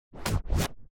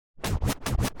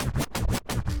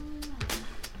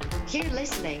You're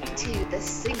listening to The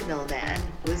Signalman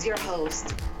with your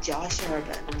host, Josh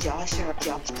Urban. Josh Urban.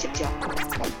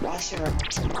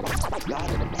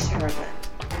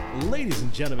 Ladies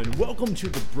and gentlemen, welcome to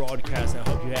the broadcast. I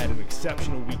hope you had an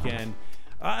exceptional weekend.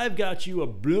 I've got you a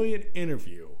brilliant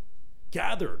interview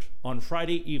gathered on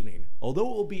Friday evening, although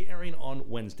it will be airing on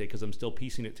Wednesday because I'm still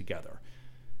piecing it together.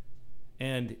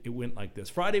 And it went like this.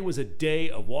 Friday was a day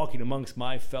of walking amongst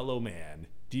my fellow man,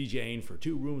 DJing for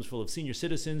 2 rooms full of senior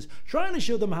citizens, trying to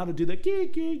show them how to do the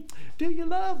Kiki, do you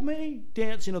love me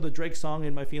dance, the Drake song,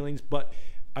 In My Feelings, but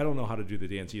I don't know how to do the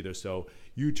dance either, so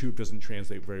YouTube doesn't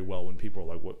translate very well when people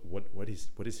are like, what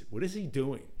is he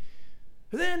doing?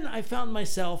 Then I found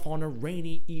myself on a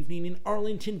rainy evening in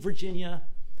Arlington, Virginia,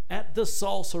 at the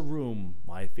Salsa Room,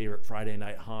 my favorite Friday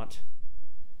night haunt,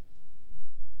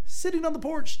 sitting on the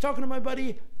porch talking to my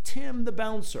buddy Tim the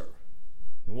bouncer,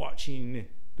 and watching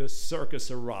the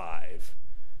circus arrive.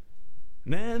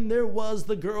 And then there was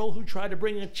the girl who tried to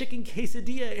bring a chicken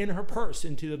quesadilla in her purse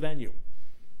into the venue.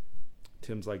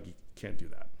 Tim's like, you can't do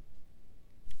that.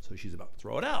 So she's about to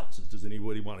throw it out. Says, does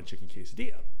anybody want a chicken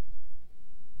quesadilla?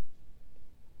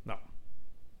 No.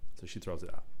 So she throws it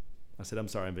out. I said, I'm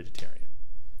sorry, I'm vegetarian.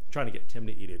 I'm trying to get Tim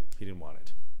to eat it. He didn't want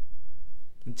it.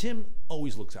 And Tim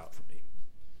always looks out for me.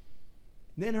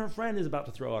 And then her friend is about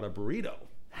to throw out a burrito.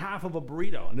 Half of a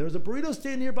burrito. And there's a burrito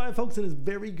stand nearby, folks, and it's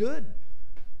very good.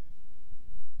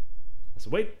 I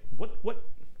said, wait, what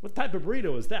type of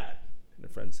burrito is that? And the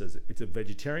friend says, it's a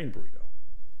vegetarian burrito.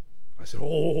 I said,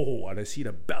 oh, and I see it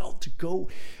about to go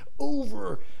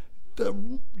over the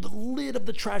lid of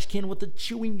the trash can with the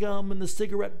chewing gum and the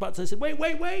cigarette butts. I said,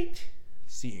 wait.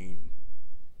 Seeing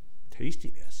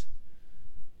tastiness.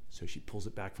 So she pulls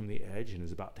it back from the edge and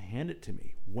is about to hand it to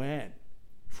me when,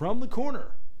 from the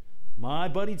corner, my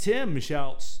buddy Tim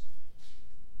shouts,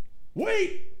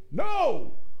 wait,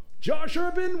 no, Josh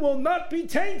Urban will not be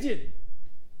tainted.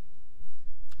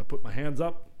 I put my hands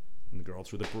up and the girl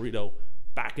threw the burrito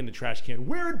back in the trash can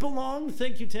where it belonged.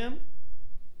 Thank you, Tim.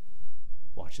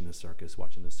 Watching the circus.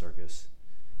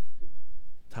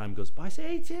 Time goes by. I say,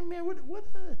 hey, Tim, man, what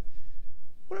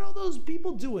are all those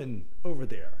people doing over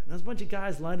there? And there's a bunch of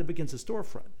guys lined up against the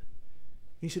storefront.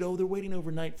 He said, oh, they're waiting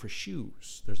overnight for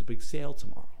shoes. There's a big sale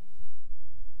tomorrow.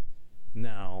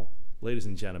 Now, ladies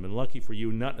and gentlemen, lucky for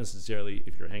you, not necessarily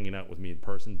if you're hanging out with me in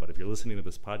person, but if you're listening to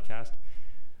this podcast,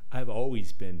 I've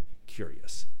always been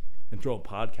curious and throw a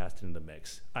podcast into the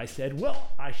mix. I said,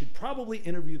 well, I should probably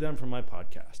interview them for my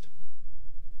podcast.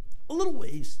 A little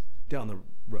ways down the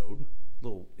road, a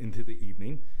little into the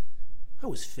evening, I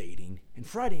was fading, and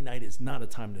Friday night is not a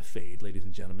time to fade, ladies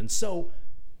and gentlemen, so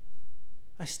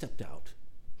I stepped out.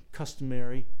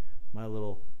 Customary, my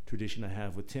little tradition I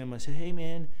have with Tim. I said, hey,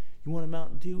 man, you want a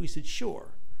Mountain Dew? He said,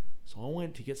 sure. So I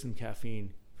went to get some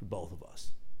caffeine for both of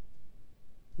us.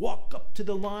 Walk up to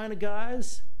the line of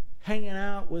guys hanging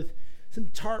out with some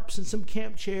tarps and some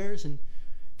camp chairs and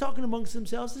talking amongst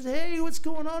themselves. I said, hey, what's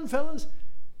going on, fellas?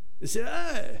 They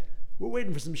said, we're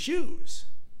waiting for some shoes.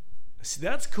 I said,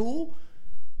 that's cool.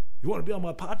 You want to be on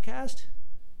my podcast?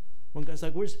 One guy's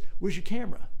like, where's your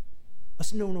camera? I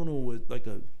said, no,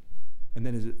 and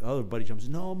then his other buddy jumps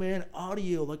in, no, man,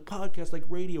 audio, like podcast, like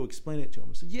radio, explain it to him.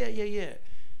 I said, yeah.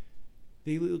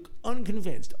 They look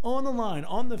unconvinced, on the line,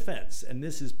 on the fence, and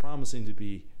this is promising to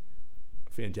be a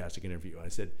fantastic interview. I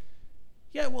said,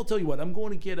 yeah, well, tell you what, I'm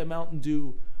going to get a Mountain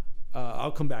Dew.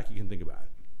 I'll come back, you can think about it.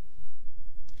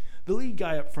 The lead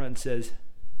guy up front says,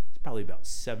 he's probably about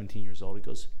 17 years old. He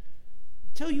goes,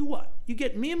 tell you what, you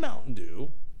get me a Mountain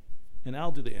Dew, and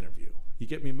I'll do the interview. You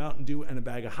get me a Mountain Dew and a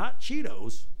bag of hot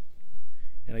Cheetos,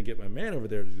 and I get my man over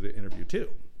there to do the interview too.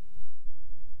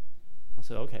 I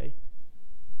said, okay.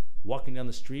 Walking down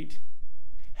the street,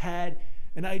 had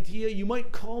an idea. You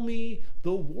might call me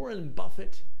the Warren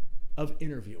Buffett of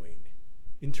interviewing.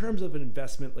 In terms of an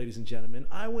investment, ladies and gentlemen,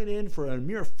 I went in for a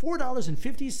mere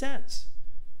 $4.50.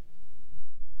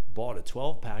 Bought a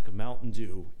 12-pack of Mountain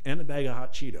Dew and a bag of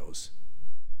hot Cheetos,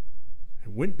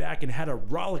 and went back and had a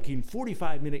rollicking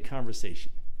 45-minute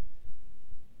conversation.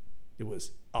 It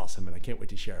was awesome, and I can't wait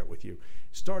to share it with you.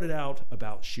 Started out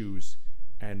about shoes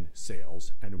and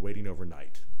sales and waiting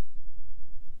overnight.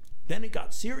 Then it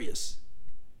got serious.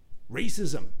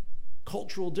 Racism,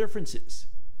 cultural differences.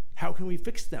 How can we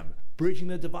fix them? Bridging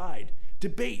the divide.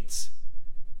 Debates.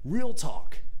 Real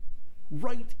talk.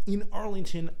 Right in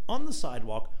Arlington on the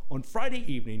sidewalk on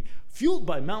Friday evening, fueled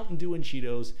by Mountain Dew and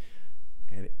Cheetos,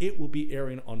 and it will be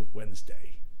airing on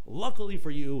Wednesday. Luckily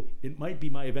for you, it might be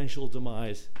my eventual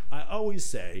demise. I always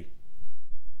say,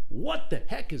 what the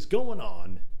heck is going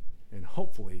on? And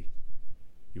hopefully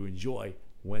you enjoy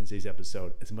Wednesday's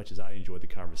episode as much as I enjoyed the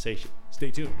conversation.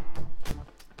 Stay tuned.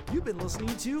 You've been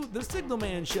listening to The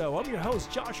Signalman Show. I'm your host,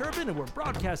 Josh Urban, and we're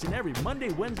broadcasting every Monday,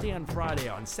 Wednesday, and Friday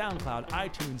on SoundCloud,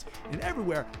 iTunes, and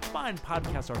everywhere fine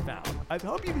podcasts are found. I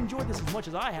hope you've enjoyed this as much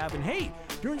as I have, and hey,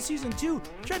 during Season 2,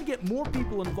 I'm trying to get more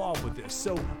people involved with this,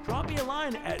 so drop me a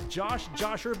line at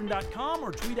joshurban.com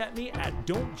or tweet at me at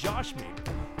don'tjoshme.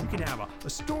 You can have a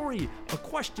story, a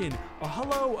question, a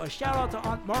hello, a shout out to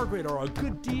Aunt Margaret, or a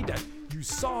good deed that you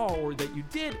saw or that you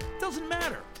did. It doesn't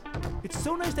matter. It's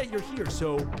so nice that you're here,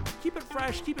 so keep it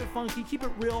fresh, keep it funky, keep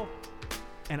it real,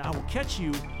 and I will catch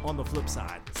you on the flip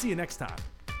side. See you next time.